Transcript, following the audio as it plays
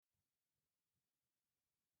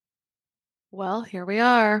Well, here we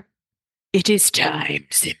are. It is time,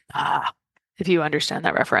 Simba. If you understand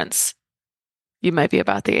that reference, you might be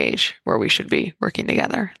about the age where we should be working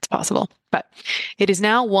together. It's possible. But it is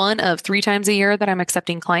now one of 3 times a year that I'm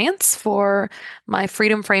accepting clients for my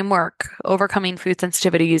Freedom Framework, overcoming food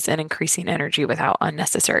sensitivities and increasing energy without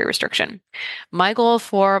unnecessary restriction. My goal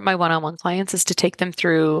for my one-on-one clients is to take them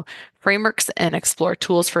through frameworks and explore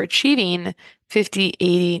tools for achieving 50,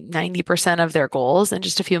 80, 90% of their goals in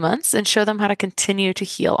just a few months and show them how to continue to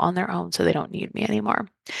heal on their own so they don't need me anymore.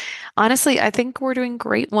 Honestly, I think we're doing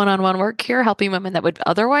great one-on-one work here, helping women that would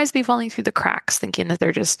otherwise be falling through the cracks, thinking that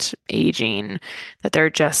they're just aging, that they're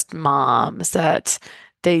just moms, that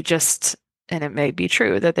they just, and it may be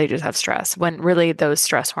true that they just have stress, when really those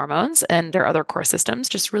stress hormones and their other core systems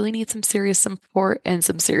just really need some serious support and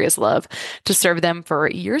some serious love to serve them for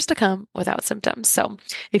years to come without symptoms. So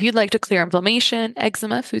if you'd like to clear inflammation,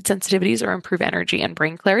 eczema, food sensitivities, or improve energy and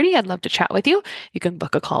brain clarity, I'd love to chat with you. You can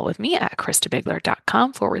book a call with me at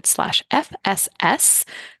KristaBigler.com/FSS,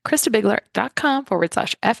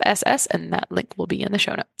 KristaBigler.com/FSS, and that link will be in the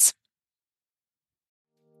show notes.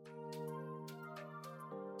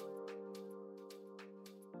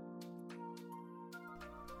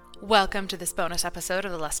 Welcome to this bonus episode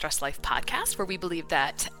of the Less Stress Life podcast, where we believe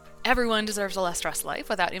that everyone deserves a less stressed life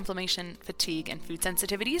without inflammation, fatigue, and food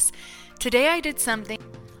sensitivities. Today I did something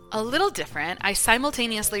a little different. I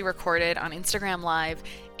simultaneously recorded on Instagram Live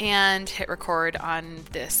and hit record on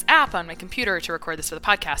this app on my computer to record this for the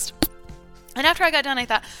podcast. And after I got done, I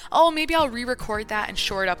thought, maybe I'll re-record that and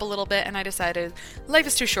shore it up a little bit. And I decided life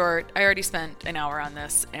is too short. I already spent an hour on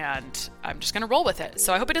this and I'm just going to roll with it.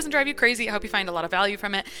 So I hope it doesn't drive you crazy. I hope you find a lot of value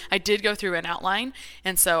from it. I did go through an outline.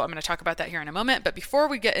 And so I'm going to talk about that here in a moment. But before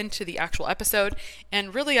we get into the actual episode,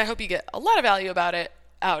 and really I hope you get a lot of value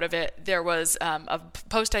out of it, there was a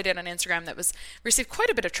post I did on Instagram that received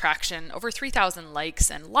quite a bit of traction, over 3,000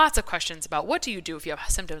 likes, and lots of questions about what do you do if you have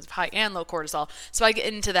symptoms of high and low cortisol. So I get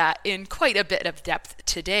into that in quite a bit of depth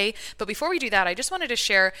today. But before we do that, I just wanted to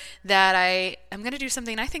share that I am going to do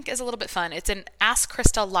something I think is a little bit fun. It's an Ask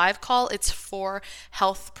Krista live call. It's for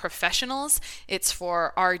health professionals. It's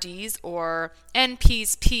for RDs or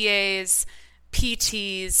NPs, PAs,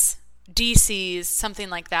 PTs, DCs, something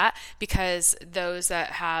like that, because those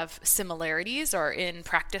that have similarities or in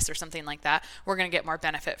practice or something like that, we're going to get more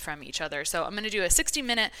benefit from each other. So I'm going to do a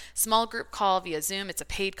 60-minute small group call via Zoom. It's a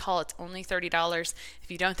paid call. It's only $30.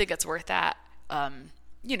 If you don't think it's worth that, or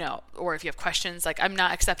if you have questions, like I'm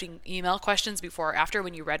not accepting email questions before or after.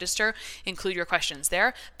 When you register, include your questions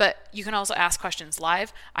there, but you can also ask questions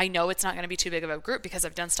live. I know it's not going to be too big of a group because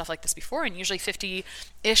I've done stuff like this before, and usually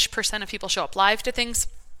 50-ish% of people show up live to things.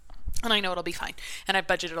 And I know it'll be fine. And I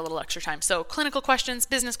budgeted a little extra time. So clinical questions,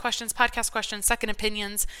 business questions, podcast questions, second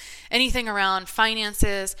opinions, anything around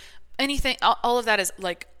finances, anything, all of that is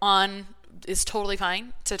totally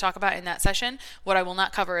fine to talk about in that session. What I will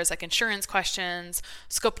not cover is like insurance questions,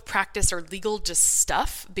 scope of practice, or legal just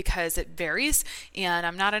stuff, because it varies and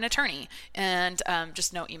I'm not an attorney, and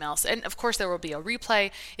just no emails. And of course there will be a replay.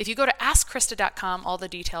 If you go to askkrista.com, all the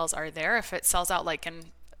details are there. If it sells out like in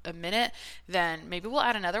a minute, then maybe we'll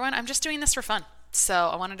add another one. I'm just doing this for fun. So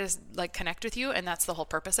I wanted to connect with you, and that's the whole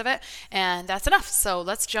purpose of it. And that's enough. So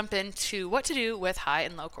let's jump into what to do with high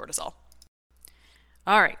and low cortisol.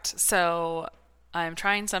 All right. So I'm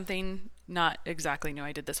trying something not exactly new.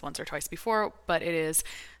 I did this once or twice before, but it is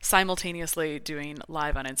simultaneously doing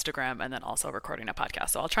live on Instagram and then also recording a podcast.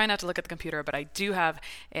 So I'll try not to look at the computer, but I do have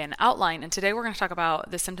an outline. And today we're going to talk about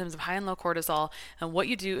the symptoms of high and low cortisol and what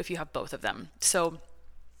you do if you have both of them. So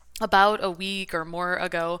about a week or more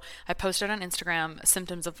ago, I posted on Instagram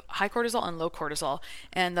symptoms of high cortisol and low cortisol,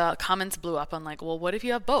 and the comments blew up on what if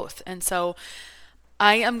you have both? And so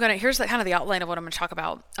here's the outline of what I'm going to talk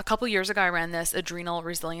about. A couple years ago, I ran this adrenal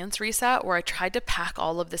resilience reset where I tried to pack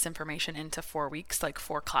all of this information into 4 weeks,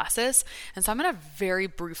 4 classes. And so I'm going to very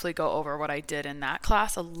briefly go over what I did in that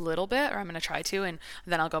class a little bit, or I'm going to try to, and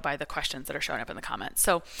then I'll go by the questions that are showing up in the comments.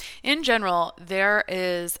 So in general, there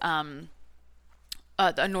is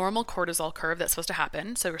a normal cortisol curve that's supposed to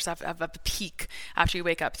happen. So you're supposed to have a peak after you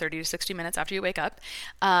wake up, 30 to 60 minutes after you wake up.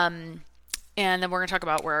 And then we're going to talk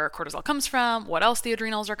about where cortisol comes from, what else the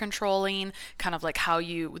adrenals are controlling, kind of how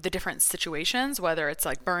the different situations, whether it's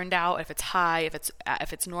burned out, if it's high,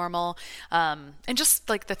 if it's normal, and just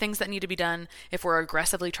the things that need to be done if we're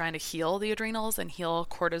aggressively trying to heal the adrenals and heal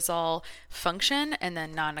cortisol function, and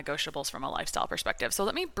then non-negotiables from a lifestyle perspective. So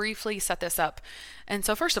let me briefly set this up. And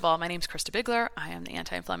so first of all, my name is Krista Bigler. I am the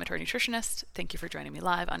anti-inflammatory nutritionist. Thank you for joining me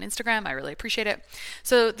live on Instagram. I really appreciate it.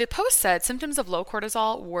 So the post said symptoms of low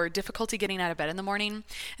cortisol were difficulty getting getting out of bed in the morning.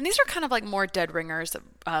 And these are kind of like more dead ringers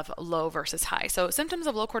of low versus high. So symptoms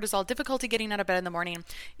of low cortisol, difficulty getting out of bed in the morning,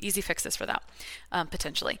 easy fixes for that,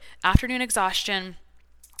 potentially. Afternoon exhaustion,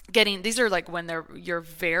 these are like when you're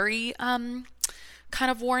very kind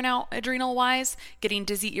of worn out adrenal wise, getting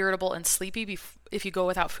dizzy, irritable, and sleepy if you go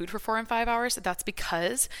without food for 4 and 5 hours. That's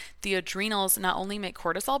because the adrenals not only make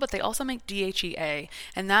cortisol, but they also make DHEA,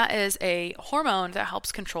 and that is a hormone that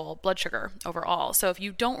helps control blood sugar overall. So if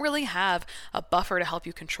you don't really have a buffer to help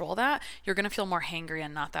you control that, you're going to feel more hangry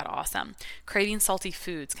and not that awesome. Craving salty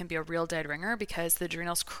foods can be a real dead ringer because the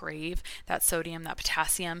adrenals crave that sodium, that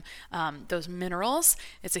potassium, those minerals.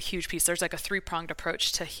 It's a huge piece. There's like a 3-pronged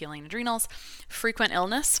approach to healing adrenals. Frequent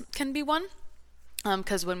illness can be one.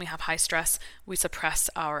 Because when we have high stress, we suppress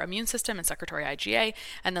our immune system and secretory IgA,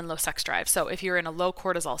 and then low sex drive. So if you're in a low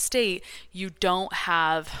cortisol state, you don't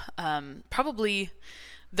have probably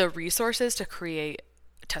the resources to create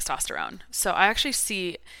testosterone. So I actually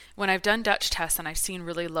see, when I've done Dutch tests and I've seen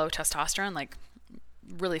really low testosterone, like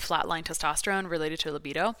really flatline testosterone related to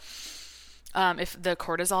libido, if the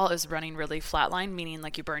cortisol is running really flatline, meaning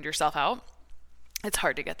like you burned yourself out, it's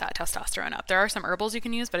hard to get that testosterone up. There are some herbals you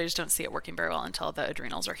can use, but I just don't see it working very well until the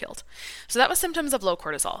adrenals are healed. So that was symptoms of low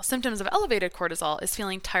cortisol. Symptoms of elevated cortisol is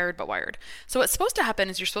feeling tired but wired. So what's supposed to happen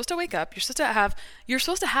is you're supposed to wake up, you're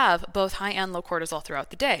supposed to have both high and low cortisol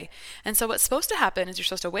throughout the day. And so what's supposed to happen is you're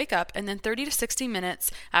supposed to wake up, and then 30 to 60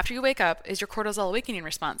 minutes after you wake up is your cortisol awakening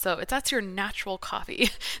response. So that's your natural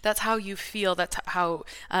coffee. That's how you feel. That's how,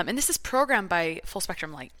 and this is programmed by Full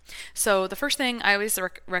Spectrum Light. So the first thing I always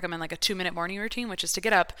recommend, like a 2-minute morning routine, which is to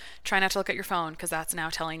get up, try not to look at your phone, because that's now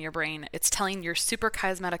telling your brain, it's telling your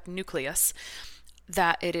suprachiasmatic nucleus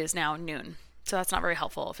that it is now noon. So that's not very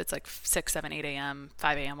helpful if it's like 6, 7, 8 a.m.,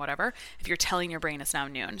 5 a.m., whatever, if you're telling your brain it's now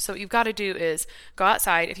noon. So what you've got to do is go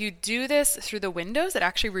outside. If you do this through the windows, it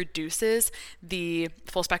actually reduces the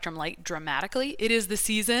full spectrum light dramatically. It is the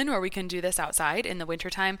season where we can do this outside. In the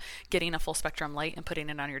wintertime, getting a full spectrum light and putting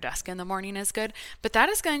it on your desk in the morning is good. But that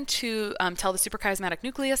is going to tell the suprachiasmatic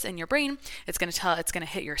nucleus in your brain. It's going to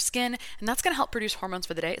hit your skin, and that's going to help produce hormones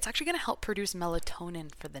for the day. It's actually going to help produce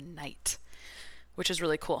melatonin for the night, which is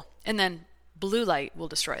really cool. And then blue light will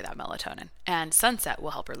destroy that melatonin, and sunset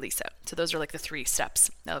will help release it. So those are like the 3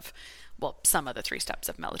 steps of, some of the 3 steps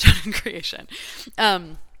of melatonin creation.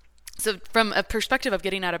 So from a perspective of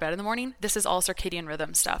getting out of bed in the morning, this is all circadian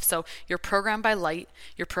rhythm stuff. So you're programmed by light,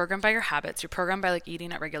 you're programmed by your habits, you're programmed by like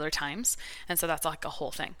eating at regular times. And so that's like a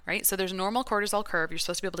whole thing, right? So there's a normal cortisol curve. You're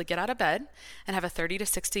supposed to be able to get out of bed and have a 30 to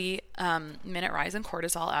 60 minute rise in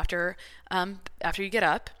cortisol after you get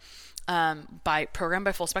up. Programmed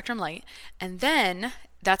by Full Spectrum Light, and then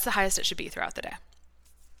that's the highest it should be throughout the day.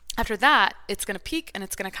 After that, it's going to peak and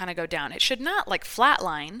it's going to kind of go down. It should not like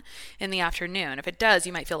flatline in the afternoon. If it does,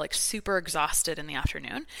 you might feel like super exhausted in the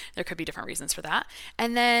afternoon. There could be different reasons for that.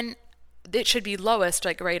 And then it should be lowest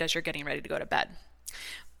like right as you're getting ready to go to bed.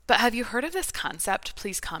 But have you heard of this concept?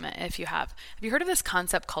 Please comment if you have. Have you heard of this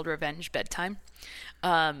concept called revenge bedtime?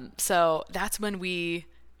 So that's when we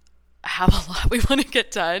have a lot we want to get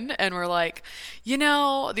done, and we're like,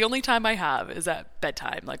 the only time I have is at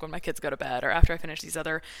bedtime, like when my kids go to bed or after I finish these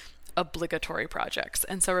other obligatory projects.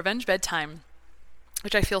 And so revenge bedtime,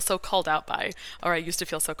 which I feel so called out by, or I used to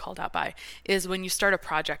feel so called out by, is when you start a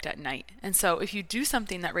project at night. And so if you do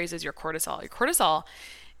something that raises your cortisol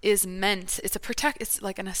is meant, it's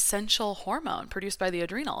like an essential hormone produced by the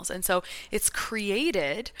adrenals. And so it's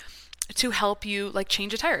created to help you like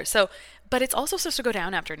change a tire. But it's also supposed to go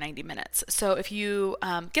down after 90 minutes. So if you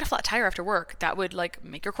get a flat tire after work, that would like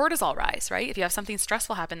make your cortisol rise, right? If you have something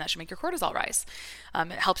stressful happen, that should make your cortisol rise.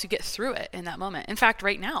 It helps you get through it in that moment. In fact,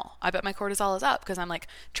 right now, I bet my cortisol is up because I'm like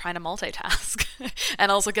trying to multitask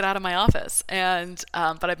and also get out of my office. And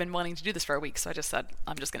but I've been wanting to do this for a week, so I just said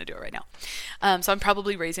I'm just going to do it right now. So I'm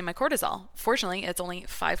probably raising my cortisol. Fortunately, it's only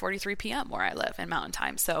 5:43 p.m. where I live in Mountain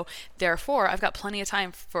Time, so therefore I've got plenty of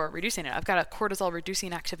time for reducing it. I've got a cortisol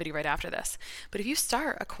reducing activity right after this. But if you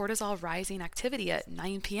start a cortisol rising activity at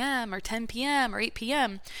 9 p.m. or 10 p.m. or 8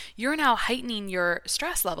 p.m., you're now heightening your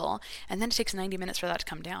stress level, and then it takes 90 minutes for that to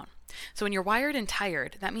come down. So when you're wired and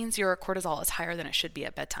tired, that means your cortisol is higher than it should be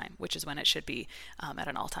at bedtime, which is when it should be at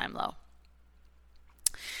an all-time low.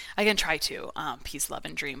 I can try to peace, love,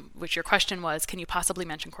 and dream, which your question was, can you possibly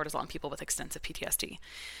mention cortisol in people with extensive PTSD?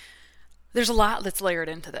 There's a lot that's layered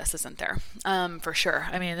into this, isn't there? For sure.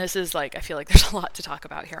 I mean, this is like, I feel like there's a lot to talk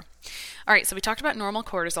about here. All right, so we talked about normal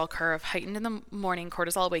cortisol curve, heightened in the morning,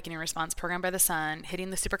 cortisol awakening response, programmed by the sun,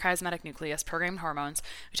 hitting the suprachiasmatic nucleus, programmed hormones.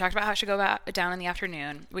 We talked about how it should go down in the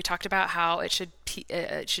afternoon. We talked about how it should be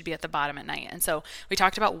at the bottom at night. And so we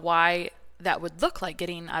talked about why that would look like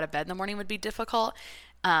getting out of bed in the morning would be difficult,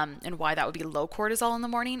 and why that would be low cortisol in the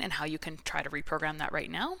morning, and how you can try to reprogram that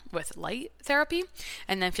right now with light therapy.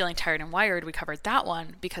 And then feeling tired and wired, we covered that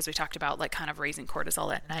one because we talked about like kind of raising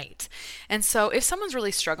cortisol at night. And so if someone's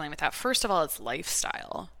really struggling with that, first of all, it's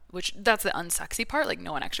lifestyle, which that's the unsexy part. Like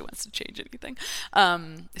no one actually wants to change anything.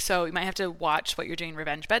 So you might have to watch what you're doing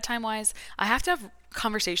revenge bedtime wise. I have to have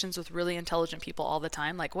conversations with really intelligent people all the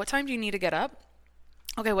time. Like, what time do you need to get up?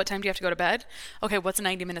 Okay, what time do you have to go to bed? Okay, what's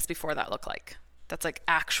 90 minutes before that look like? That's like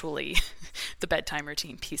actually the bedtime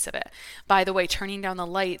routine piece of it. By the way, turning down the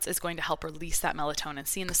lights is going to help release that melatonin.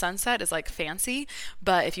 Seeing the sunset is like fancy,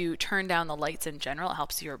 but if you turn down the lights in general, it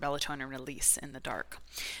helps your melatonin release in the dark.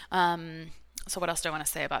 So what else do I want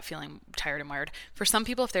to say about feeling tired and wired? For some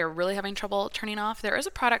people, if they're really having trouble turning off, there is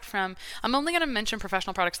a product from, I'm only going to mention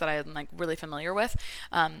professional products that I'm like really familiar with.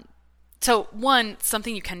 So one,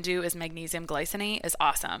 something you can do is magnesium glycinate is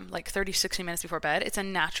awesome. Like 30, 60 minutes before bed. It's a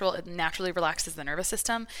natural, it naturally relaxes the nervous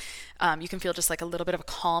system. You can feel just like a little bit of a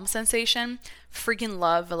calm sensation. Freaking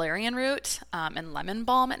love valerian root and lemon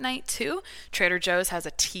balm at night too. Trader Joe's has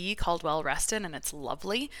a tea called Well Rested and it's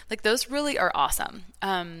lovely. Like those really are awesome.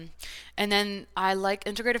 And then I like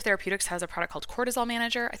Integrative Therapeutics has a product called Cortisol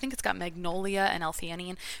Manager. I think it's got magnolia and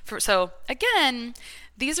L-theanine. So again,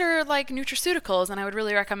 these are like nutraceuticals, and I would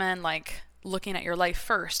really recommend like looking at your life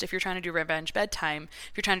first. If you're trying to do revenge bedtime,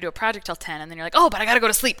 if you're trying to do a project till 10 and then you're like, oh, but I got to go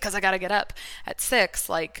to sleep because I got to get up at 6,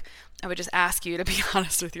 like I would just ask you to be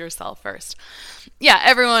honest with yourself first. Yeah,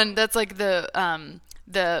 everyone, that's like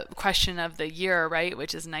the question of the year, right?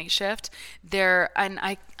 Which is night shift. I'm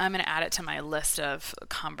going to add it to my list of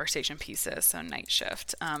conversation pieces. So night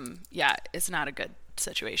shift. Yeah, it's not a good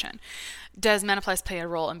situation. Does menopause play a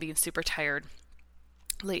role in being super tired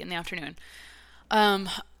late in the afternoon?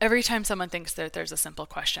 Every time someone thinks that there's a simple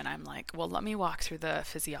question, I'm like, well, let me walk through the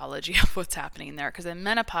physiology of what's happening there. Because in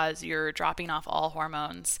menopause, you're dropping off all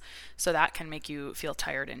hormones. So that can make you feel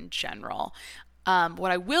tired in general.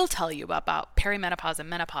 What I will tell you about perimenopause and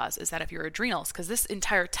menopause is that if your adrenals, because this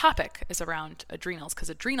entire topic is around adrenals, because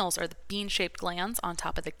adrenals are the bean-shaped glands on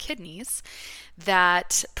top of the kidneys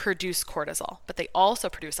that produce cortisol, but they also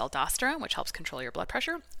produce aldosterone, which helps control your blood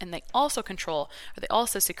pressure, and they also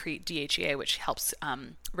secrete DHEA, which helps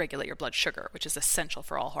regulate your blood sugar, which is essential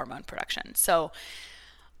for all hormone production. So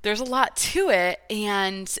there's a lot to it,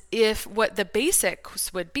 and if what the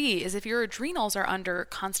basics would be is if your adrenals are under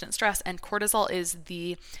constant stress and cortisol is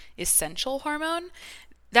the essential hormone,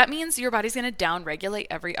 that means your body's going to downregulate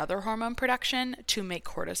every other hormone production to make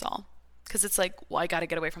cortisol. Because it's like, well, I got to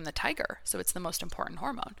get away from the tiger, so it's the most important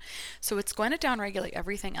hormone. So it's going to downregulate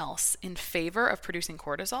everything else in favor of producing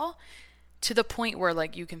cortisol to the point where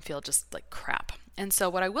like you can feel just like crap. And so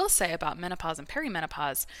what I will say about menopause and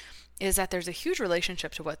perimenopause is that there's a huge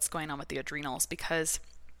relationship to what's going on with the adrenals, because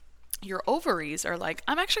your ovaries are like,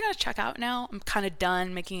 I'm actually going to check out now. I'm kind of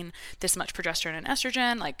done making this much progesterone and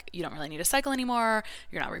estrogen. Like, you don't really need a cycle anymore.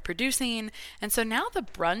 You're not reproducing. And so now the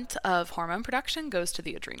brunt of hormone production goes to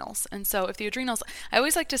the adrenals. And so if the adrenals, I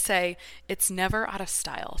always like to say it's never out of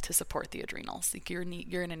style to support the adrenals. Like you're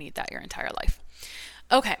going to need that your entire life.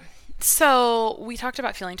 Okay. So we talked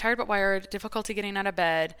about feeling tired but wired, difficulty getting out of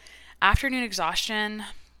bed, afternoon exhaustion.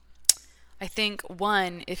 I think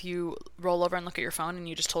one, if you roll over and look at your phone and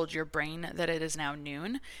you just told your brain that it is now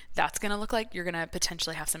noon, that's going to look like you're going to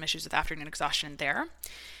potentially have some issues with afternoon exhaustion there.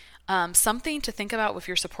 Something to think about if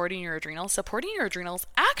you're supporting your adrenals. Supporting your adrenals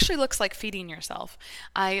actually looks like feeding yourself.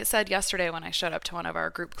 I said yesterday when I showed up to one of our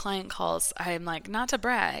group client calls, I'm like, not to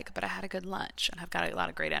brag, but I had a good lunch and I've got a lot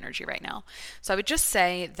of great energy right now. So I would just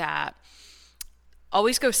say that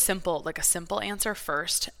always go simple, like a simple answer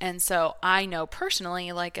first. And so I know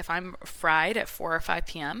personally, like if I'm fried at 4 or 5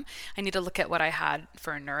 p.m., I need to look at what I had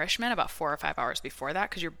for nourishment about 4 or 5 hours before that,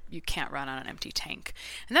 because you can't run on an empty tank.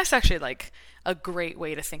 And that's actually like a great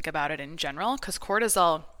way to think about it in general, because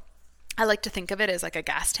cortisol, I like to think of it as like a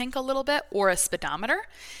gas tank a little bit, or a speedometer.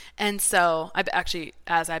 And so I've actually,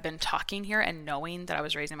 as I've been talking here and knowing that I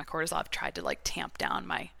was raising my cortisol, I've tried to like tamp down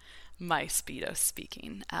my speed of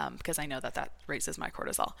speaking, because I know that raises my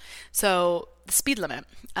cortisol. So the speed limit,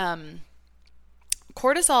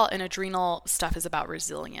 cortisol and adrenal stuff is about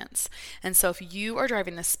resilience. And so if you are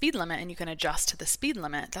driving the speed limit and you can adjust to the speed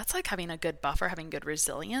limit, that's like having a good buffer, having good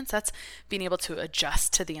resilience. That's being able to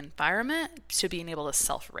adjust to the environment, to being able to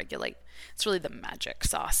self-regulate. It's really the magic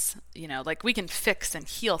sauce. You know, like we can fix and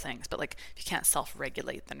heal things, but like if you can't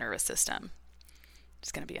self-regulate the nervous system,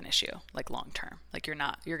 it's going to be an issue, like long term. Like you're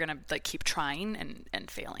going to like keep trying and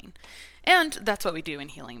failing. And that's what we do in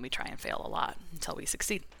healing. We try and fail a lot until we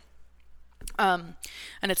succeed.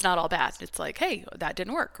 And it's not all bad. It's like, hey, that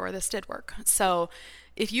didn't work or this did work. So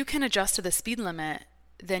if you can adjust to the speed limit,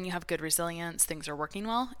 then you have good resilience. Things are working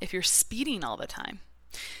well. If you're speeding all the time,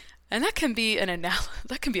 and that can be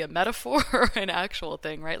that can be a metaphor or an actual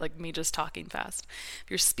thing, right? Like me just talking fast. If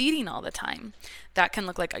you're speeding all the time, that can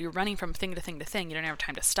look like you're running from thing to thing to thing. You don't have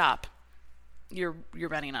time to stop. You're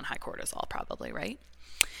running on high cortisol probably, right?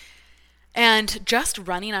 And just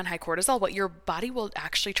running on high cortisol, what your body will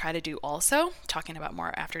actually try to do also, talking about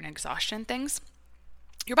more after an exhaustion things,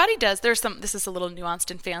 your body does, this is a little nuanced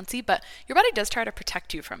and fancy, but your body does try to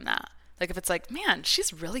protect you from that. Like if it's like, man,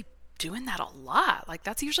 she's really doing that a lot. Like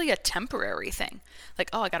that's usually a temporary thing. Like,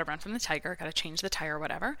 oh, I got to run from the tiger, got to change the tire or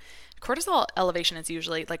whatever. Cortisol elevation is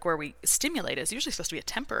usually like where we stimulate is usually supposed to be a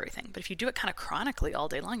temporary thing. But if you do it kind of chronically all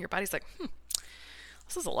day long, your body's like,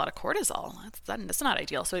 this is a lot of cortisol. That's not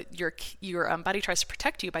ideal. So your body tries to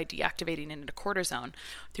protect you by deactivating it into cortisone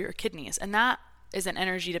through your kidneys. And that is an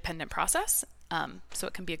energy dependent process. So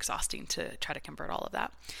it can be exhausting to try to convert all of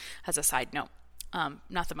that. As a side note,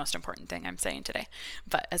 not the most important thing I'm saying today,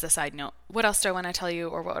 but as a side note, what else do I want to tell you,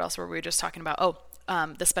 or what else were we just talking about?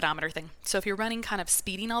 The speedometer thing. So if you're running kind of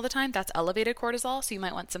speeding all the time, that's elevated cortisol. So you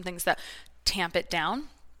might want some things that tamp it down.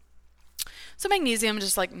 So magnesium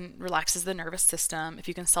just like relaxes the nervous system. If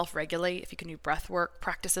you can self-regulate, if you can do breath work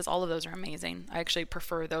practices, all of those are amazing. I actually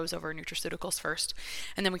prefer those over nutraceuticals first.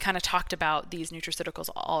 And then we kind of talked about these nutraceuticals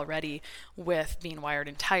already with being wired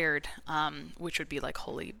and tired, which would be like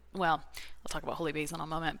I'll talk about holy basil in a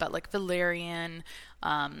moment, but like valerian,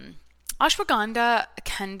 ashwagandha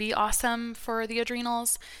can be awesome for the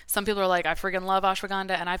adrenals. Some people are like, I friggin' love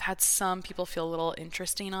ashwagandha, and I've had some people feel a little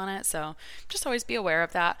interesting on it, so just always be aware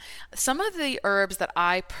of that. Some of the herbs that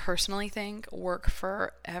I personally think work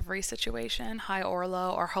for every situation, high or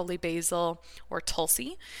low, are holy basil or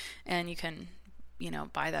tulsi, and you can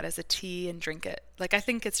buy that as a tea and drink it. Like, I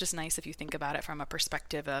think it's just nice if you think about it from a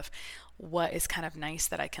perspective of what is kind of nice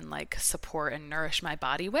that I can like support and nourish my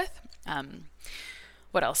body with.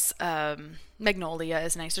 What else? Magnolia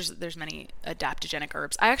is nice. There's many adaptogenic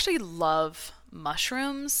herbs. I actually love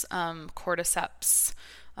mushrooms, cordyceps,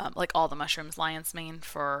 like all the mushrooms, lion's mane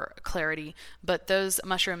for clarity. But those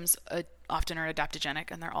mushrooms often are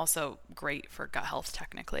adaptogenic, and they're also great for gut health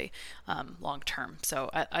technically, long term. So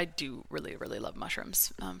I do really, really love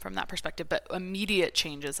mushrooms from that perspective. But immediate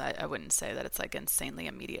changes, I wouldn't say that it's like insanely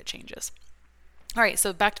immediate changes. All right,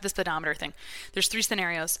 so back to the speedometer thing. There's 3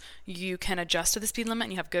 scenarios. You can adjust to the speed limit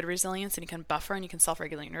and you have good resilience, and you can buffer and you can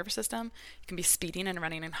self-regulate your nervous system. You can be speeding and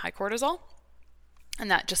running in high cortisol,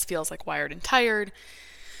 and that just feels like wired and tired.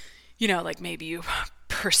 Like maybe you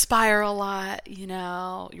perspire a lot,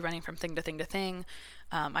 you're running from thing to thing to thing.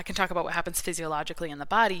 I can talk about what happens physiologically in the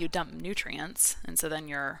body. You dump nutrients, and so then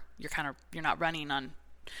you're not running on.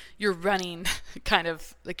 You're running kind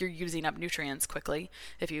of like you're using up nutrients quickly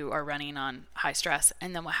if you are running on high stress.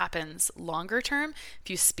 And then what happens longer term, if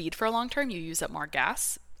you speed for a long term, you use up more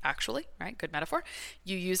gas, actually, right? Good metaphor.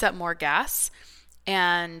 You use up more gas,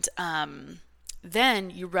 and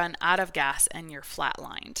then you run out of gas and you're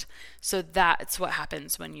flatlined. So that's what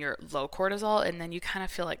happens when you're low cortisol, and then you kind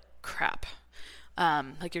of feel like crap.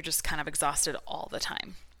 Like you're just kind of exhausted all the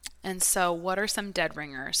time. And so what are some dead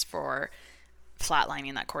ringers for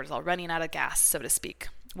flatlining that cortisol, running out of gas, so to speak?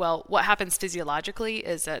 Well, what happens physiologically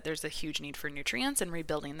is that there's a huge need for nutrients and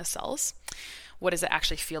rebuilding the cells. What does it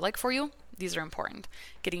actually feel like for you? These are important.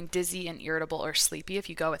 Getting dizzy and irritable or sleepy if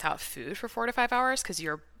you go without food for 4 to 5 hours because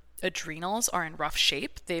your adrenals are in rough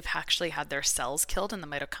shape. They've actually had their cells killed and the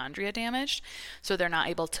mitochondria damaged, so they're not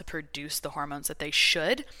able to produce the hormones that they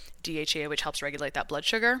should. DHEA, which helps regulate that blood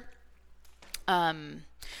sugar.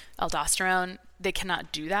 Aldosterone, they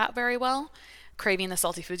cannot do that very well. Craving the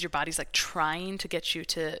salty foods, your body's like trying to get you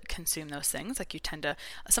to consume those things. Like you tend to,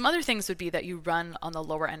 some other things would be that you run on the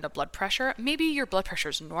lower end of blood pressure. Maybe your blood pressure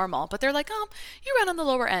is normal, but they're like, you run on the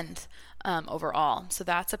lower end overall. So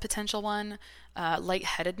that's a potential one.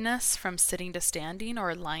 Lightheadedness from sitting to standing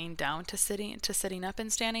or lying down to sitting up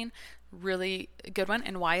and standing. Really good one.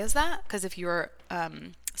 And why is that? Because if your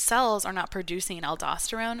cells are not producing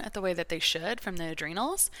aldosterone at the way that they should from the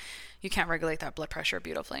adrenals, you can't regulate that blood pressure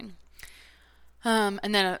beautifully. And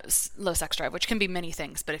then a low sex drive, which can be many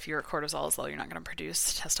things, but if your cortisol is low, you're not going to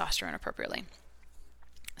produce testosterone appropriately.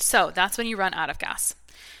 So that's when you run out of gas.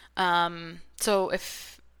 So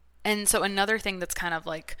another thing that's kind of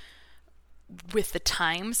like with the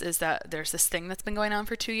times is that there's this thing that's been going on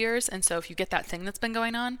for 2 years. And so if you get that thing that's been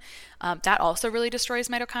going on, that also really destroys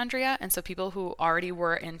mitochondria. And so people who already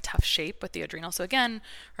were in tough shape with the adrenals. So again,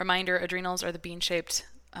 reminder, adrenals are the bean-shaped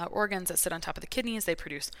organs that sit on top of the kidneys. They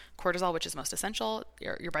produce cortisol, which is most essential.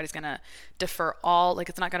 Your body's going to defer all, like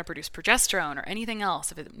it's not going to produce progesterone or anything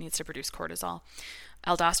else if it needs to produce cortisol.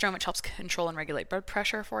 Aldosterone, which helps control and regulate blood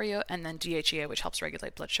pressure for you, and then DHEA, which helps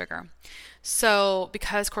regulate blood sugar. So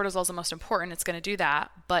because cortisol is the most important, it's going to do that.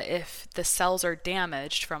 But if the cells are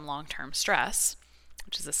damaged from long-term stress,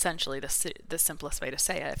 which is essentially the simplest way to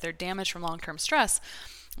say it, if they're damaged from long-term stress,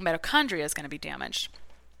 mitochondria is going to be damaged.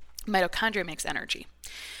 Mitochondria makes energy.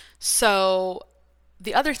 So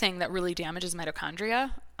the other thing that really damages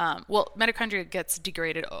mitochondria, mitochondria gets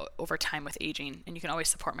degraded over time with aging, and you can always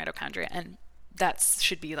support mitochondria. And that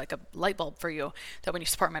should be like a light bulb for you, that when you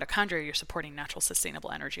support mitochondria, you're supporting natural sustainable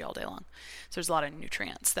energy all day long. So there's a lot of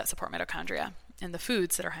nutrients that support mitochondria. And the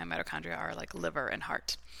foods that are high in mitochondria are like liver and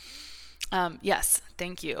heart. Yes,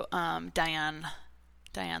 thank you. Diane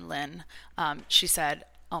Lynn, she said,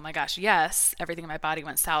 oh my gosh, yes, everything in my body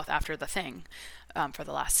went south after the thing for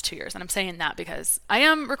the last 2 years. And I'm saying that because I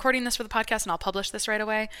am recording this for the podcast, and I'll publish this right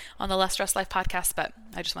away on the Less Stress Life podcast, but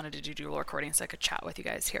I just wanted to do dual recording so I could chat with you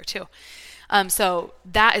guys here too. So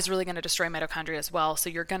that is really going to destroy mitochondria as well. So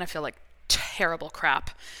you're going to feel like terrible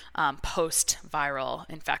crap post-viral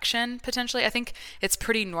infection, potentially. I think it's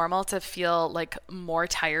pretty normal to feel like more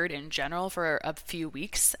tired in general for a few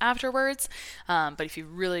weeks afterwards. But if you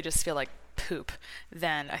really just feel like poop,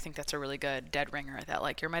 then I think that's a really good dead ringer, that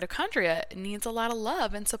like your mitochondria needs a lot of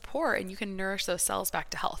love and support, and you can nourish those cells back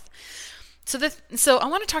to health. So I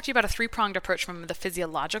want to talk to you about a three-pronged approach from the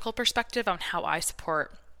physiological perspective on how I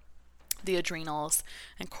support the adrenals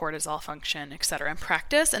and cortisol function, et cetera, in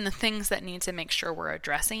practice, and the things that need to make sure we're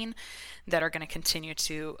addressing that are going to continue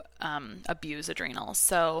to abuse adrenals.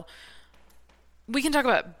 So we can talk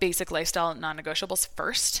about basic lifestyle non-negotiables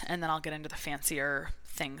first, and then I'll get into the fancier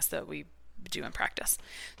things that we do in practice.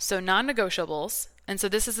 So non-negotiables, and so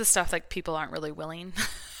this is the stuff like people aren't really willing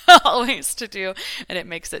always to do, and it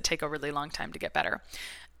makes it take a really long time to get better.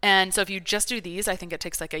 And so if you just do these, I think it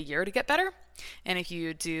takes like a year to get better. And if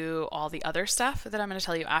you do all the other stuff that I'm going to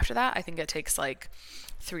tell you after that, I think it takes like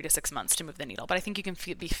 3 to 6 months to move the needle. But I think you can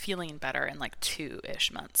be feeling better in like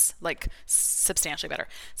 2-ish months, like substantially better.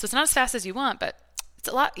 So it's not as fast as you want, but it's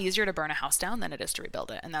a lot easier to burn a house down than it is to rebuild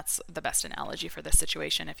it. And that's the best analogy for this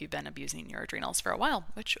situation if you've been abusing your adrenals for a while,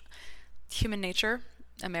 which human nature,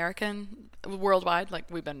 American, worldwide, like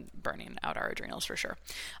we've been burning out our adrenals for sure.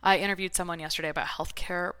 I interviewed someone yesterday about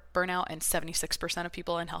healthcare burnout, and 76% of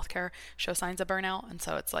people in healthcare show signs of burnout. And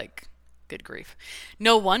so it's like, good grief.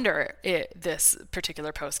 No wonder this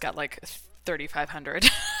particular post got like 3,500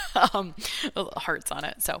 hearts on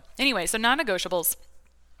it. So anyway, so non-negotiables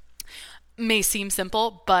may seem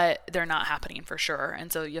simple, but they're not happening for sure.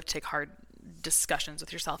 And so you have to take hard discussions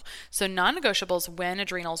with yourself. So non-negotiables when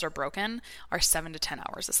adrenals are broken are 7 to 10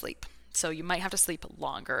 hours of sleep. So you might have to sleep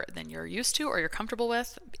longer than you're used to or you're comfortable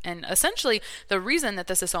with. And essentially the reason that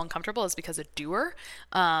this is so uncomfortable is because a doer,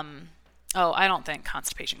 I don't think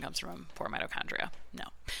constipation comes from poor mitochondria.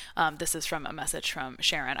 No. This is from a message from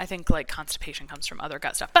Sharon. I think like constipation comes from other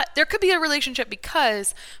gut stuff. But there could be a relationship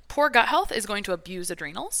because poor gut health is going to abuse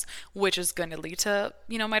adrenals, which is going to lead to,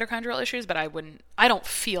 mitochondrial issues. But I don't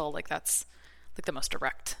feel like that's like the most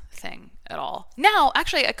direct thing at all. Now,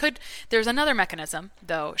 actually, there's another mechanism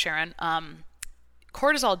though, Sharon.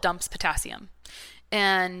 Cortisol dumps potassium.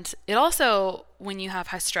 And it also, when you have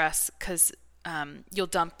high stress, because you'll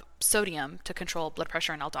dump sodium to control blood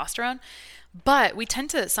pressure and aldosterone, but we tend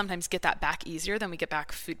to sometimes get that back easier than we get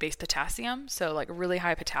back food-based potassium. So like really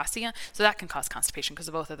high potassium. So that can cause constipation because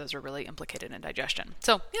both of those are really implicated in digestion.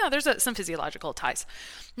 So yeah, there's some physiological ties.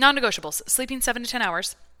 Non-negotiables, sleeping 7 to 10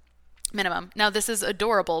 hours. Minimum. Now this is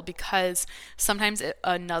adorable because sometimes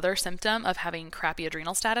another symptom of having crappy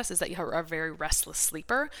adrenal status is that you are a very restless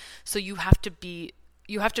sleeper. So you have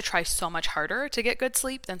to try so much harder to get good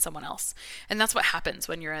sleep than someone else. And that's what happens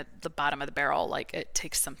when you're at the bottom of the barrel. Like it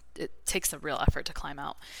takes a real effort to climb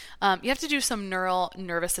out. You have to do some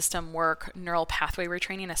nervous system work, neural pathway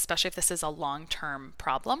retraining, especially if this is a long-term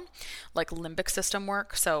problem, like limbic system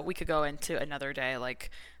work. So we could go into another day,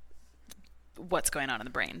 like what's going on in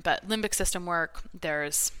the brain, but limbic system work,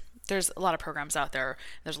 there's a lot of programs out there.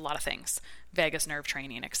 There's a lot of things, vagus nerve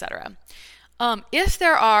training, etc. If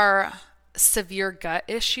there are severe gut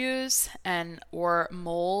issues or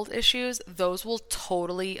mold issues, those will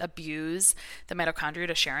totally abuse the mitochondria.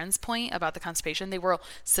 To Sharon's point about the constipation, they will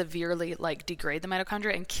severely degrade the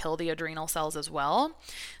mitochondria and kill the adrenal cells as well.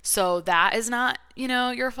 So that is not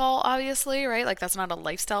your fault, obviously, right? Like that's not a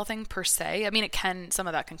lifestyle thing per se. I mean, some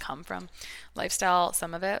of that can come from lifestyle.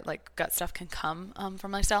 Some of it, like gut stuff, can come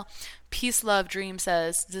from lifestyle. Peace, Love, Dream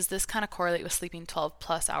says, does this kind of correlate with sleeping 12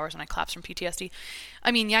 plus hours when I collapse from PTSD?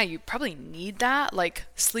 I mean, yeah, you probably need that. Like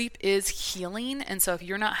sleep is healing. And so if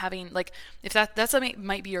you're not having, like, if that's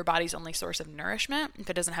might be your body's only source of nourishment, if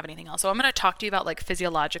it doesn't have anything else. So I'm going to talk to you about like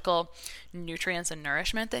physiological nutrients and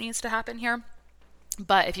nourishment that needs to happen here.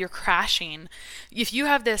 But if you're crashing, if you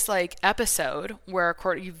have this like episode where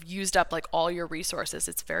you've used up like all your resources,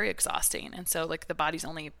 it's very exhausting. And so like the body's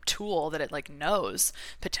only tool that it like knows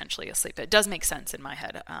potentially is sleep. It does make sense in my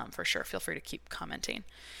head, for sure. Feel free to keep commenting.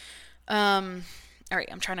 All right,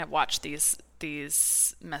 I'm trying to watch these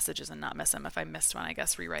messages and not miss them. If I missed one, I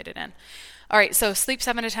guess rewrite it in. All right, so sleep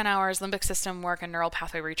 7 to 10 hours, limbic system work, and neural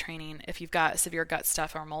pathway retraining. If you've got severe gut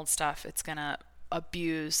stuff or mold stuff, it's gonna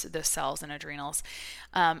abuse the cells and adrenals.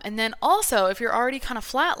 And then also, if you're already kind of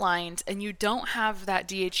flatlined and you don't have that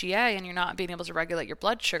DHEA and you're not being able to regulate your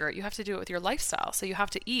blood sugar, you have to do it with your lifestyle. So you have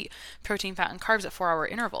to eat protein, fat, and carbs at 4-hour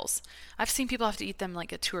intervals. I've seen people have to eat them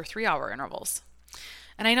like at 2 or 3 hour intervals.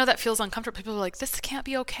 And I know that feels uncomfortable. People are like, this can't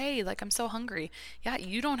be okay. Like, I'm so hungry. Yeah,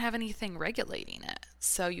 you don't have anything regulating it.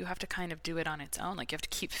 So you have to kind of do it on its own. Like, you have to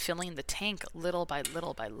keep filling the tank little by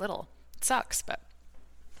little by little. It sucks, but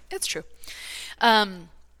it's true. Night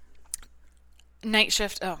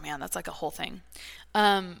shift. Oh man, that's like a whole thing.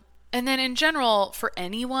 And then in general, for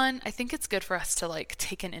anyone, I think it's good for us to like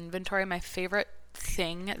take an inventory. My favorite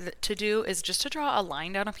thing to do is just to draw a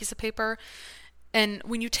line down a piece of paper. And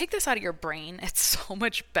when you take this out of your brain, it's so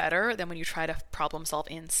much better than when you try to problem solve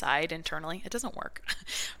internally. It doesn't work.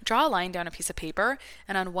 Draw a line down a piece of paper,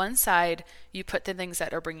 and on one side, you put the things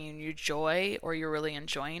that are bringing you joy or you're really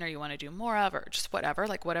enjoying or you want to do more of or just whatever,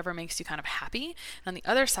 like whatever makes you kind of happy. And on the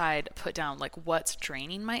other side, put down like what's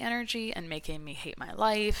draining my energy and making me hate my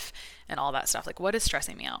life and all that stuff. Like what is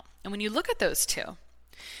stressing me out? And when you look at those two,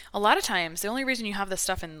 a lot of times, the only reason you have this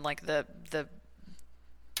stuff in like the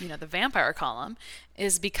vampire column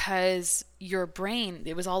is because your brain,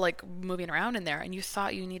 it was all like moving around in there and you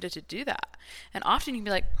thought you needed to do that. And often you can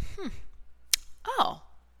be like, oh,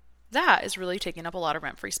 that is really taking up a lot of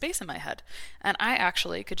rent-free space in my head. And I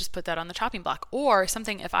actually could just put that on the chopping block. Or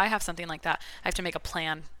something, if I have something like that, I have to make a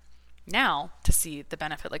plan now to see the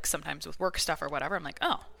benefit. Like sometimes with work stuff or whatever, I'm like,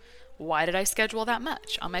 oh, why did I schedule that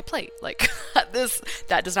much on my plate? Like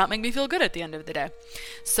that does not make me feel good at the end of the day.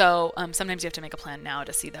 So sometimes you have to make a plan now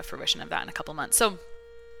to see the fruition of that in a couple months. So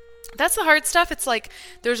that's the hard stuff. It's like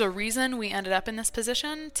there's a reason we ended up in this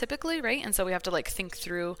position typically, right? And so we have to like think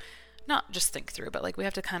through, not just think through, but like we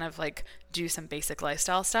have to kind of like do some basic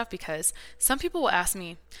lifestyle stuff, because some people will ask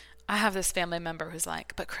me, I have this family member who's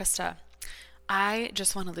like, but Krista, I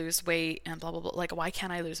just want to lose weight and blah, blah, blah. Like, why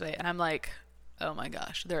can't I lose weight? And I'm like, oh my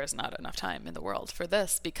gosh, there is not enough time in the world for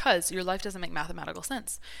this, because your life doesn't make mathematical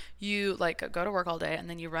sense. You like go to work all day and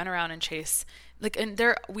then you run around and chase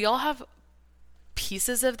we all have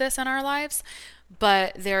pieces of this in our lives,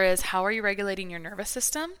 but there is, how are you regulating your nervous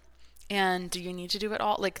system? And do you need to do it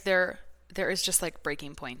all? Like there is just like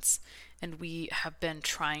breaking points, and we have been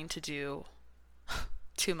trying to do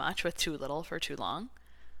too much with too little for too long.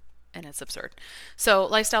 And it's absurd. So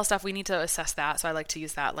lifestyle stuff, we need to assess that. So I like to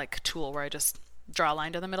use that like tool where I just draw a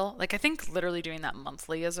line down the middle. Like I think literally doing that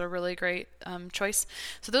monthly is a really great choice.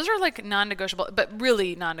 So those are like non-negotiable, but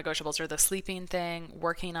really non-negotiables are the sleeping thing,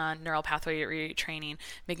 working on neural pathway retraining,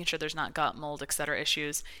 making sure there's not gut mold, etc.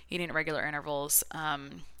 issues, eating at regular intervals.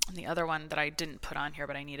 And the other one that I didn't put on here,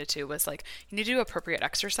 but I needed to, was like you need to do appropriate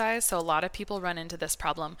exercise. So a lot of people run into this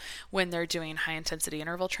problem when they're doing high intensity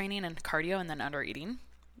interval training and cardio and then under eating.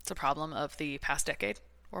 It's a problem of the past decade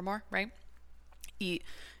or more, right?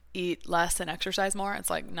 Eat less and exercise more. It's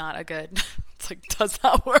like not a good, it's like does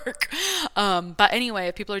not work. But anyway,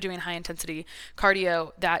 if people are doing high intensity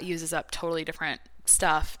cardio, that uses up totally different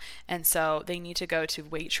stuff. And so they need to go to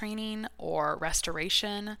weight training or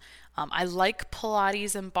restoration. I like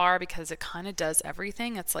Pilates and bar because it kind of does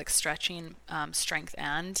everything. It's like stretching, strength,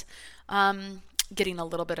 and getting a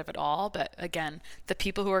little bit of it all. But again, the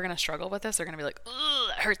people who are going to struggle with this are going to be like, ugh,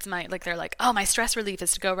 it hurts they're like, oh, my stress relief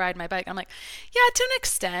is to go ride my bike. I'm like, yeah, to an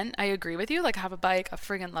extent, I agree with you. Like, I have a bike, I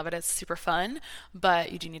friggin' love it. It's super fun,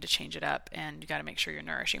 but you do need to change it up, and you got to make sure you're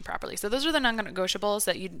nourishing properly. So those are the non-negotiables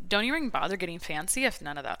that you don't even bother getting fancy if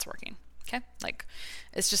none of that's working. Okay. Like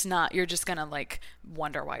it's just not, you're just going to like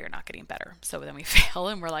wonder why you're not getting better. So then we fail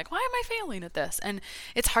and we're like, why am I failing at this? And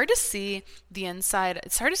it's hard to see the inside.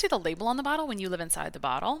 It's hard to see the label on the bottle when you live inside the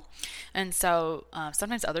bottle. And so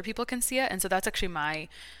sometimes other people can see it. And so that's actually my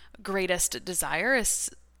greatest desire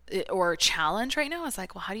is or challenge right now is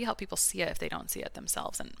like, well, how do you help people see it if they don't see it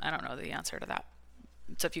themselves? And I don't know the answer to that.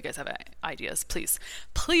 So if you guys have ideas, please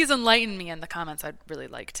enlighten me in the comments. I'd really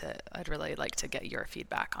like to get your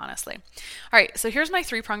feedback, honestly. All right, so here's my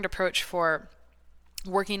 3-pronged approach for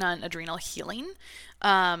working on adrenal healing.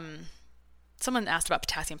 Someone asked about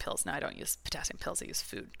potassium pills. No, I don't use potassium pills. I use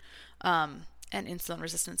food. And insulin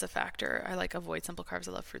resistance a factor. I avoid simple carbs.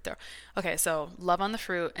 I love fruit though. Okay, so love on the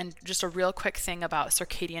fruit. And just a real quick thing about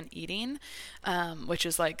circadian eating, which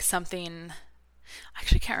is like something, I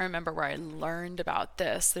actually can't remember where I learned about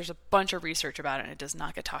this. There's a bunch of research about it and it does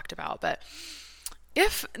not get talked about. But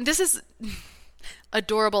if this is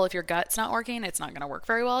adorable, if your gut's not working, it's not going to work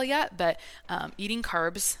very well yet, but eating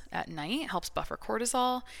carbs at night helps buffer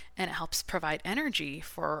cortisol and it helps provide energy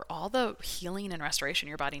for all the healing and restoration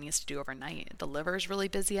your body needs to do overnight. The liver is really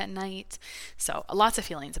busy at night. So lots of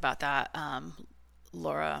feelings about that.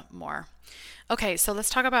 Laura Moore. Okay, so let's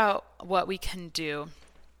talk about what we can do.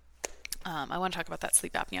 I want to talk about that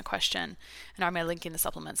sleep apnea question. And am I linking the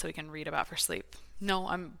supplement so we can read about for sleep?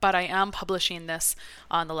 No, but I am publishing this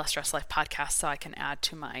on the Less Stress Life podcast so I can add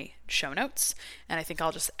to my show notes. And I think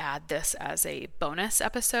I'll just add this as a bonus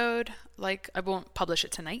episode. Like, I won't publish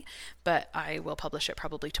it tonight, but I will publish it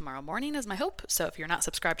probably tomorrow morning is my hope. So if you're not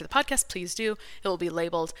subscribed to the podcast, please do. It will be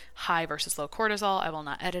labeled high versus low cortisol. I will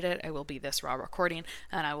not edit it. It will be this raw recording,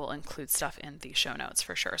 and I will include stuff in the show notes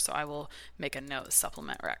for sure. So I will make a note,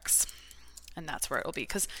 supplement Rex. And that's where it will be,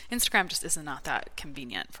 because Instagram just is not that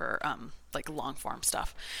convenient for like long form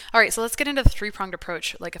stuff. All right, so let's get into the 3-pronged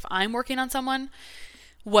approach. Like if I'm working on someone,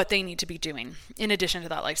 what they need to be doing in addition to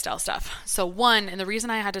that lifestyle stuff. So one, and the reason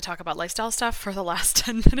I had to talk about lifestyle stuff for the last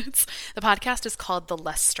 10 minutes, the podcast is called the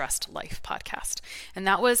Less Stressed Life podcast. And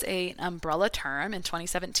that was an umbrella term in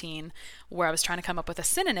 2017 where I was trying to come up with a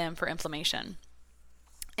synonym for inflammation.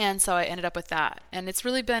 And so I ended up with that. And it's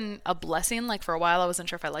really been a blessing. Like for a while, I wasn't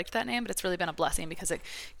sure if I liked that name, but it's really been a blessing because it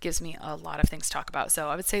gives me a lot of things to talk about. So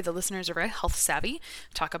I would say the listeners are very health savvy,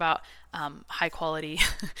 talk about high quality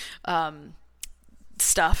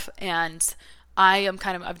stuff. And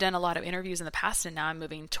I've done a lot of interviews in the past, and now I'm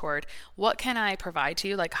moving toward what can I provide to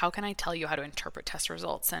you? Like, how can I tell you how to interpret test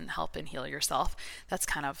results and help and heal yourself? That's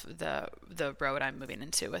kind of the road I'm moving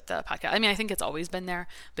into with the podcast. I mean, I think it's always been there,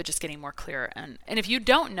 but just getting more clear. And if you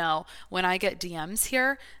don't know, when I get DMs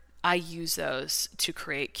here, I use those to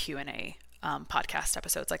create Q&A podcast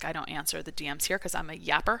episodes. Like I don't answer the DMs here because I'm a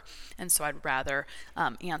yapper. And so I'd rather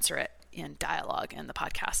answer it in dialogue in the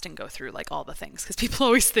podcast and go through like all the things, because people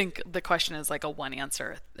always think the question is like a one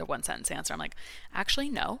sentence answer. I'm like, actually,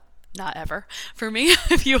 no, not ever. For me,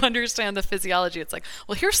 if you understand the physiology, it's like,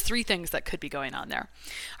 well, here's 3 things that could be going on there.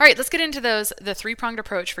 All right, let's get into the 3-pronged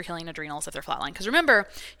approach for healing adrenals if they're flatline. Because remember,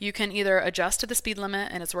 you can either adjust to the speed limit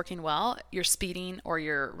and it's working well, you're speeding, or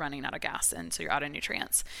you're running out of gas, and so you're out of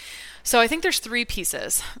nutrients. So I think there's 3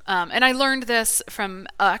 pieces. And I learned this from,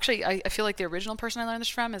 actually, I feel like the original person I learned this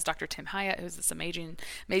from is Dr. Tim Hyatt, who's this amazing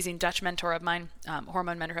Dutch mentor of mine,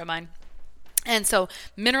 hormone mentor of mine. And so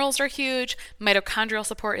minerals are huge, mitochondrial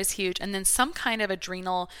support is huge, and then some kind of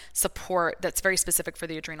adrenal support that's very specific for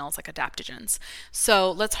the adrenals, like adaptogens.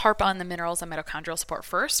 So let's harp on the minerals and mitochondrial support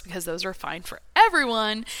first, because those are fine for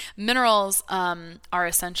everyone. Minerals are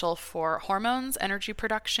essential for hormones, energy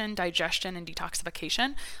production, digestion, and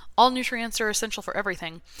detoxification. All nutrients are essential for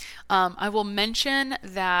everything. I will mention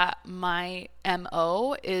that my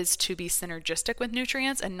MO is to be synergistic with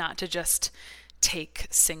nutrients and not to just take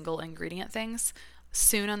single ingredient things.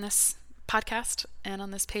 Soon on this podcast and on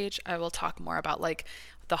this page, I will talk more about like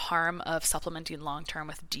the harm of supplementing long-term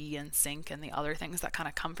with D and zinc and the other things that kind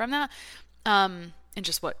of come from that, and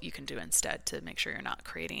just what you can do instead to make sure you're not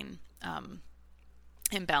creating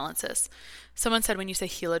imbalances. Someone said when you say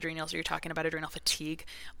heal adrenals, you're talking about adrenal fatigue,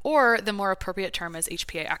 or the more appropriate term is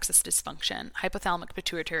HPA axis dysfunction, hypothalamic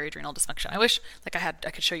pituitary adrenal dysfunction. I wish like I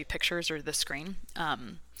could show you pictures or the screen.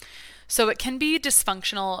 So it can be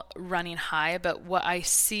dysfunctional running high, but what I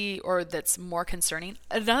see, or that's more concerning,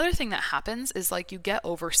 another thing that happens is like you get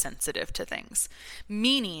oversensitive to things,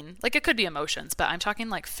 meaning like it could be emotions, but I'm talking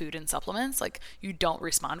like food and supplements, like you don't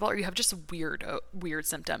respond well, or you have just weird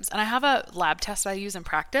symptoms. And I have a lab test I use in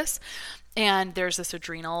practice, and there's this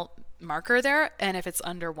adrenal marker there, and if it's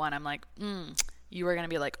under 1, I'm like, you are going to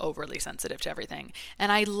be like overly sensitive to everything.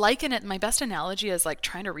 And I liken it, my best analogy is like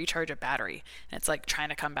trying to recharge a battery, and it's like trying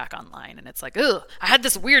to come back online, and it's like, I had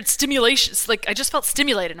this weird stimulation. It's like I just felt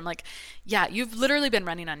stimulated. I'm like, yeah, you've literally been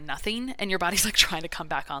running on nothing, and your body's like trying to come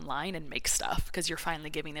back online and make stuff because you're finally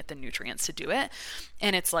giving it the nutrients to do it.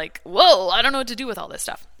 And it's like, whoa, I don't know what to do with all this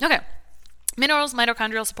stuff. Okay. minerals,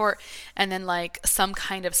 mitochondrial support, and then like some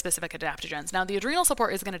kind of specific adaptogens. Now, the adrenal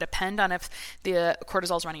support is going to depend on if the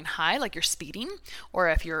cortisol is running high, like you're speeding, or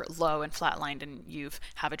if you're low and flatlined and you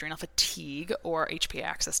have adrenal fatigue or HPA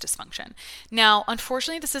axis dysfunction. Now,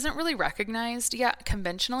 unfortunately, this isn't really recognized yet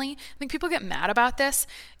conventionally. I think people get mad about this.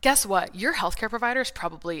 Guess what? Your healthcare providers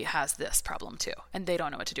probably has this problem too, and they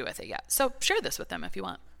don't know what to do with it yet. So share this with them if you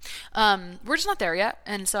want. We're just not there yet.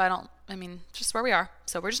 And so just where we are.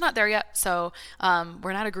 So we're just not there yet. So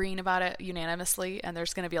we're not agreeing about it unanimously, and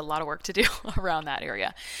there's going to be a lot of work to do around that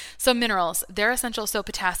area. So minerals, they're essential. So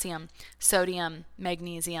potassium, sodium,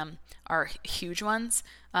 magnesium are huge ones.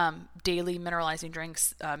 Daily mineralizing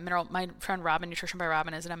drinks. My friend Robin, Nutrition by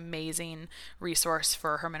Robin, is an amazing resource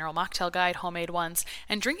for her mineral mocktail guide, homemade ones,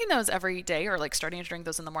 and drinking those every day, or like starting to drink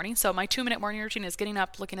those in the morning. So my 2-minute morning routine is getting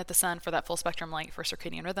up, looking at the sun for that full spectrum light for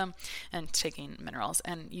circadian rhythm, and taking minerals.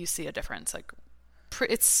 And you see a difference. Like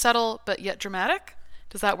it's subtle but yet dramatic.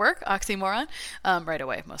 Does that work? Oxymoron. Right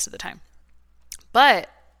away most of the time. But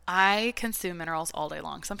I consume minerals all day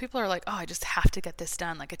long. Some people are like, oh, I just have to get this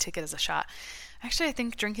done. Like I take it as a shot. Actually, I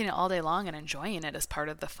think drinking it all day long and enjoying it is part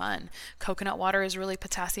of the fun. Coconut water is really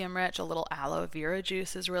potassium rich. A little aloe vera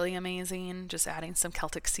juice is really amazing. Just adding some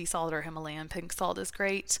Celtic sea salt or Himalayan pink salt is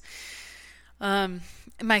great.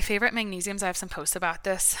 My favorite magnesiums, I have some posts about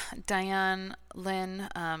this. Diane Lynn,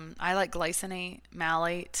 I like glycinate,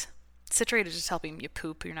 malate. Citrate is just helping you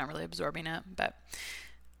poop. You're not really absorbing it,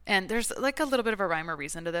 and there's like a little bit of a rhyme or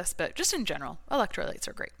reason to this, but just in general, electrolytes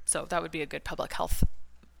are great. So that would be a good public health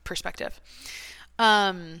perspective.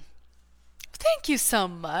 Thank you so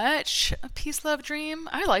much. Peace, love, dream.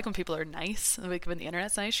 I like when people are nice. Like when the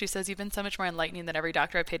internet's nice. She says, you've been so much more enlightening than every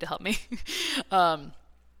doctor I paid to help me.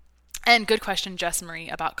 And good question, Jess Marie,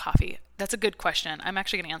 about coffee. That's a good question. I'm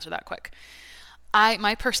actually going to answer that quick.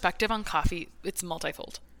 My perspective on coffee, it's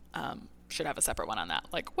multifold. Should have a separate one on that.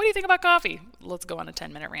 Like, what do you think about coffee? Let's go on a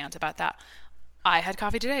 10-minute rant about that. I had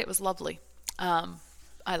coffee today. It was lovely.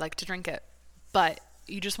 I like to drink it, but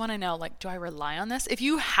you just want to know, like, do I rely on this? If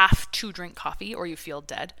you have to drink coffee or you feel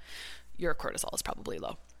dead, your cortisol is probably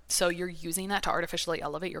low. So you're using that to artificially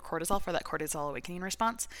elevate your cortisol for that cortisol awakening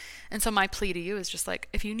response. And so my plea to you is just like,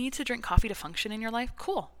 if you need to drink coffee to function in your life,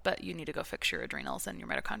 cool, but you need to go fix your adrenals and your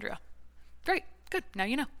mitochondria. Great, good. Now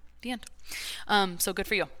you know. The end. So good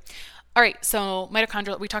for you. All right, so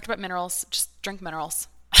mitochondrial, we talked about minerals. Just drink minerals.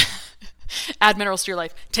 Add minerals to your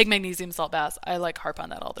life. Take magnesium salt baths. I like harp on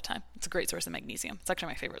that all the time. It's a great source of magnesium. It's actually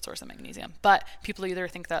my favorite source of magnesium. But people either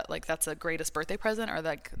think that like that's the greatest birthday present or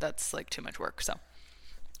like that's like too much work. So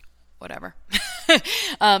whatever.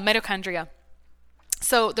 Mitochondria.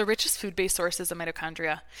 So the richest food-based sources of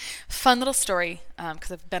mitochondria. Fun little story,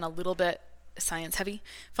 because I've been a little bit science heavy.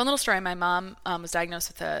 Fun little story. My mom was diagnosed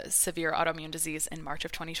with a severe autoimmune disease in March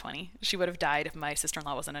of 2020. She would have died if my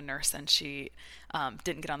sister-in-law wasn't a nurse and she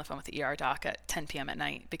didn't get on the phone with the ER doc at 10 p.m. at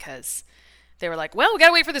night because they were like, well, we got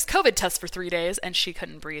to wait for this COVID test for 3 days. And she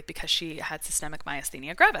couldn't breathe because she had systemic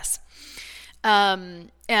myasthenia gravis.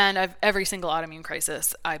 And every single autoimmune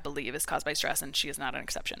crisis, I believe, is caused by stress, and she is not an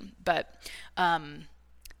exception. But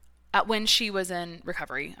when she was in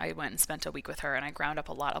recovery, I went and spent a week with her, and I ground up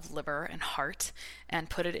a lot of liver and heart and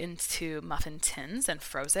put it into muffin tins and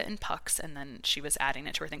froze it in pucks, and then she was adding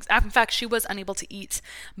it to her things. In fact, she was unable to eat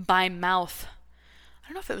by mouth. I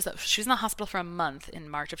don't know if it was that she was in the hospital for a month in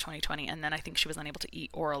March of 2020, and then I think she was unable to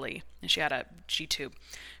eat orally, and she had a G-tube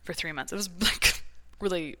for 3 months. It was like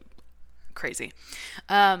really crazy.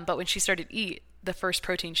 But when she started to eat, the first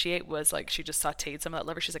protein she ate was like, she just sauteed some of that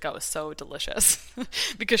liver. She's like, oh, it was so delicious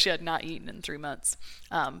because she had not eaten in 3 months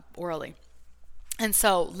orally. And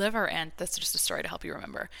so liver, and that's just a story to help you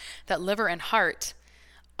remember, that liver and heart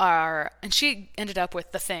are, and she ended up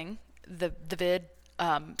with the vid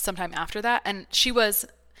sometime after that. And she was,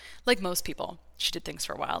 like most people, she did things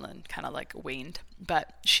for a while and kind of like waned,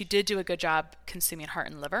 but she did do a good job consuming heart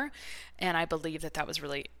and liver. And I believe that was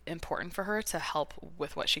really important for her to help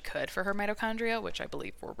with what she could for her mitochondria, which I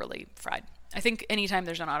believe were really fried. I think anytime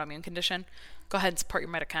there's an autoimmune condition, go ahead and support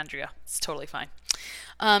your mitochondria. It's totally fine.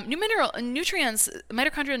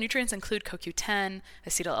 Mitochondrial nutrients include CoQ10,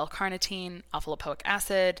 acetyl L-carnitine, alpha-lipoic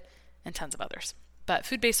acid, and tons of others. But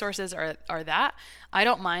food-based sources are that. I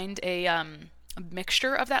don't mind a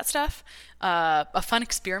mixture of that stuff. A fun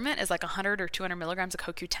experiment is like 100 or 200 milligrams of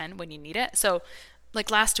CoQ10 when you need it. So like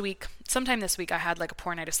last week, sometime this week, I had like a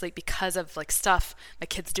poor night of sleep because of like stuff, my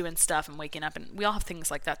kids doing stuff and waking up, and we all have things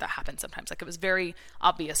like that happen sometimes. Like it was very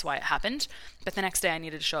obvious why it happened, but the next day I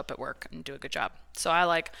needed to show up at work and do a good job. So I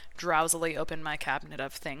like drowsily opened my cabinet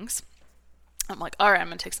of things I'm like, all right, I'm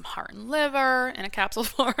going to take some heart and liver in a capsule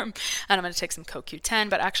form, and I'm going to take some CoQ10.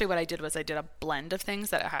 But actually what I did was I did a blend of things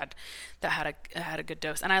that had a good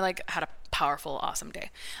dose, and I had a powerful, awesome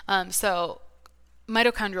day. So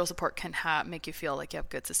mitochondrial support can make you feel like you have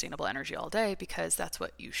good, sustainable energy all day, because that's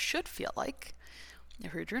what you should feel like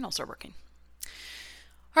if your adrenals are working.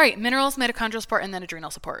 All right, minerals, mitochondrial support, and then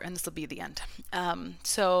adrenal support, and this will be the end.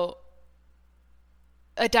 So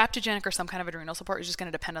adaptogenic or some kind of adrenal support is just going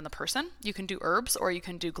to depend on the person. You can do herbs or you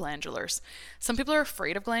can do glandulars. Some people are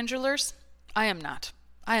afraid of glandulars. I am not.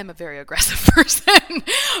 I am a very aggressive person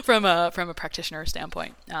from a practitioner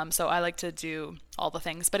standpoint. So I like to do all the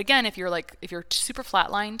things. But again, if you're super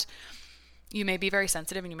flatlined, you may be very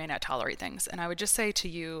sensitive and you may not tolerate things. And I would just say to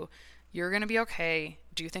you, you're going to be okay.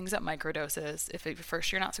 Do things at microdoses. If at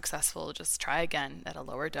first you're not successful, just try again at a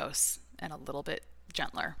lower dose and a little bit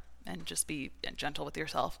gentler. And just be gentle with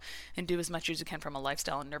yourself and do as much as you can from a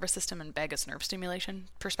lifestyle and nervous system and vagus nerve stimulation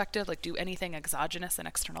perspective. Like, do anything exogenous and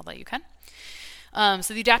external that you can.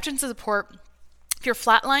 So the adaptogens support, if you're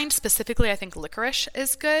flatlined specifically, I think licorice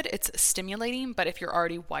is good. It's stimulating, but if you're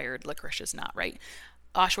already wired, licorice is not, right?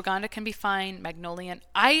 Ashwagandha can be fine. Magnolian.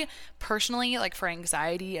 I personally, like for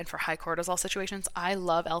anxiety and for high cortisol situations, I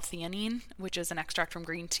love L-theanine, which is an extract from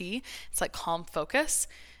green tea. It's like calm focus.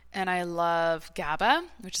 And I love GABA,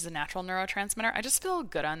 which is a natural neurotransmitter. I just feel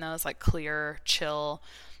good on those, like clear, chill,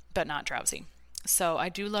 but not drowsy. So I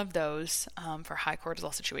do love those for high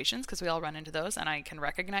cortisol situations, because we all run into those, and I can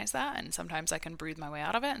recognize that. And sometimes I can breathe my way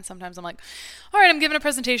out of it. And sometimes I'm like, all right, I'm giving a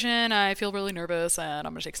presentation. I feel really nervous, and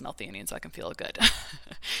I'm going to take some L-theanine so I can feel good.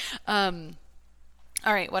 All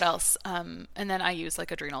right, what else? And then I use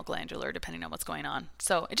like adrenal glandular depending on what's going on.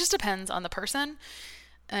 So it just depends on the person.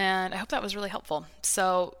 And I hope that was really helpful.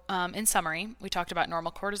 So in summary, we talked about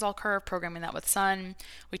normal cortisol curve, programming that with sun.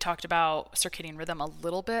 We talked about circadian rhythm a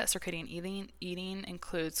little bit. Circadian eating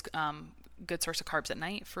includes good source of carbs at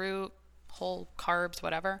night, fruit, whole carbs,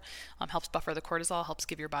 whatever. Helps buffer the cortisol, helps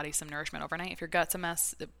give your body some nourishment overnight. If your gut's a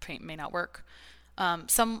mess, it may not work. I'm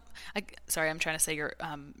trying to say your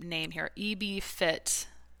name here. E.B. Fit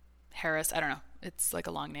Harris, I don't know. It's like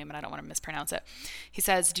a long name and I don't want to mispronounce it. He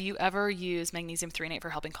says, do you ever use magnesium threonate for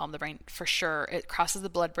helping calm the brain? For sure. It crosses the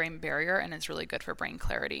blood-brain barrier and is really good for brain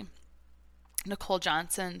clarity. Nicole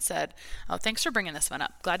Johnson said, oh, thanks for bringing this one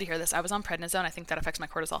up. Glad to hear this. I was on prednisone. I think that affects my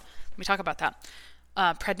cortisol. Let me talk about that.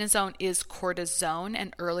 Prednisone is cortisone.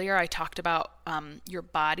 And earlier I talked about your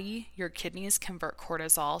body, your kidneys convert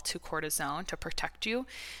cortisol to cortisone to protect you.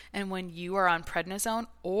 And when you are on prednisone,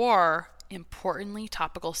 or importantly,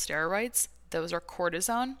 topical steroids, those are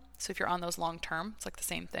cortisone. So if you're on those long term, it's like the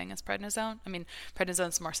same thing as prednisone. I mean, prednisone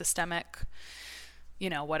is more systemic,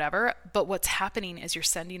 whatever. But what's happening is you're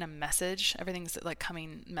sending a message. Everything's like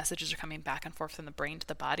messages are coming back and forth from the brain to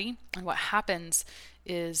the body. And what happens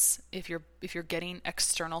is if you're getting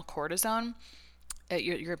external cortisone,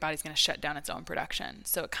 your body's going to shut down its own production.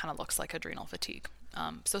 So it kind of looks like adrenal fatigue.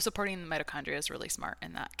 So supporting the mitochondria is really smart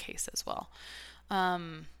in that case as well.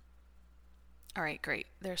 All right, great.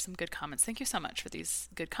 There's some good comments. Thank you so much for these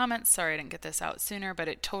good comments. Sorry I didn't get this out sooner, but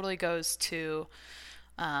it totally goes to,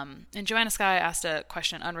 and Joanna Sky asked a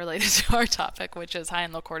question unrelated to our topic, which is high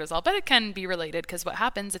and low cortisol, but it can be related, because what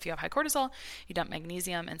happens if you have high cortisol, you dump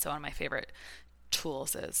magnesium. And so one of my favorite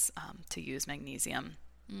tools is to use magnesium,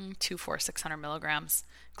 600 milligrams,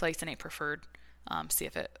 glycinate preferred, see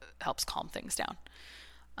if it helps calm things down.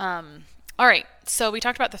 All right, so we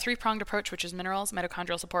talked about the three-pronged approach, which is minerals,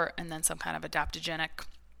 mitochondrial support, and then some kind of adaptogenic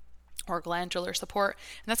or glandular support.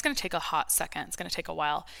 And that's going to take a hot second. It's going to take a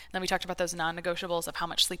while. And then we talked about those non-negotiables of how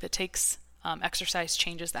much sleep it takes, exercise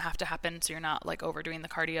changes that have to happen so you're not like overdoing the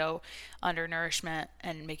cardio, undernourishment,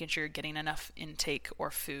 and making sure you're getting enough intake or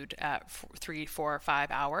food at 3, 4, or 5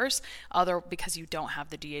 hours, because you don't have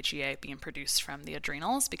the DHEA being produced from the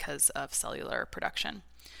adrenals because of cellular production.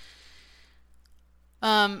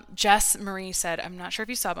 Jess Marie said, I'm not sure if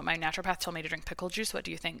you saw, but my naturopath told me to drink pickle juice. What do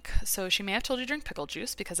you think? So she may have told you to drink pickle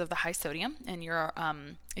juice because of the high sodium, and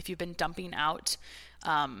if you've been dumping out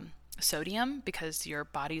sodium because your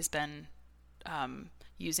body's been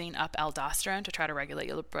using up aldosterone to try to regulate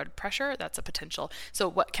your blood pressure, that's a potential. So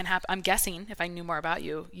what can happen, I'm guessing, if I knew more about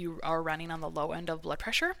you, you are running on the low end of blood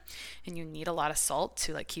pressure and you need a lot of salt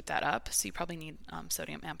to like keep that up. So you probably need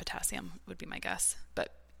sodium and potassium would be my guess,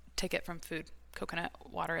 but take it from food. Coconut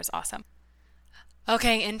water is awesome.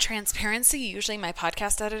 Okay, in transparency, usually my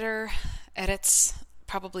podcast editor edits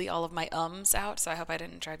probably all of my ums out, so I hope I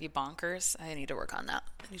didn't drive you bonkers. I need to work on that.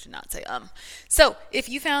 I need to not say So if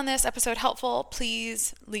you found this episode helpful,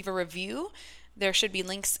 please leave a review. There should be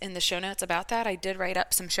links in the show notes about that. I did write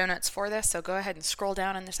up some show notes for this, so go ahead and scroll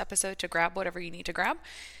down in this episode to grab whatever you need to grab.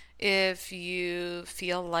 If you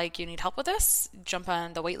feel like you need help with this, jump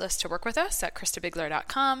on the waitlist to work with us at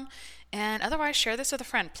KristaBigler.com. And otherwise, share this with a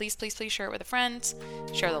friend. Please, please, please share it with a friend.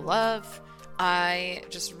 Share the love. I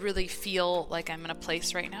just really feel like I'm in a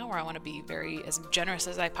place right now where I want to be as generous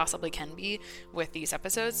as I possibly can be with these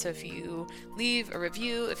episodes. So if you leave a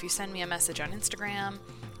review, if you send me a message on Instagram,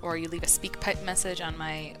 or you leave a SpeakPipe message on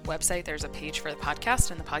my website, there's a page for the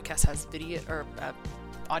podcast, and the podcast has video or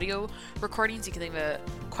audio recordings. You can leave a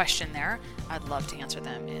question there. I'd love to answer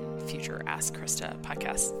them in future Ask Krista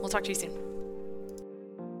podcasts. We'll talk to you soon.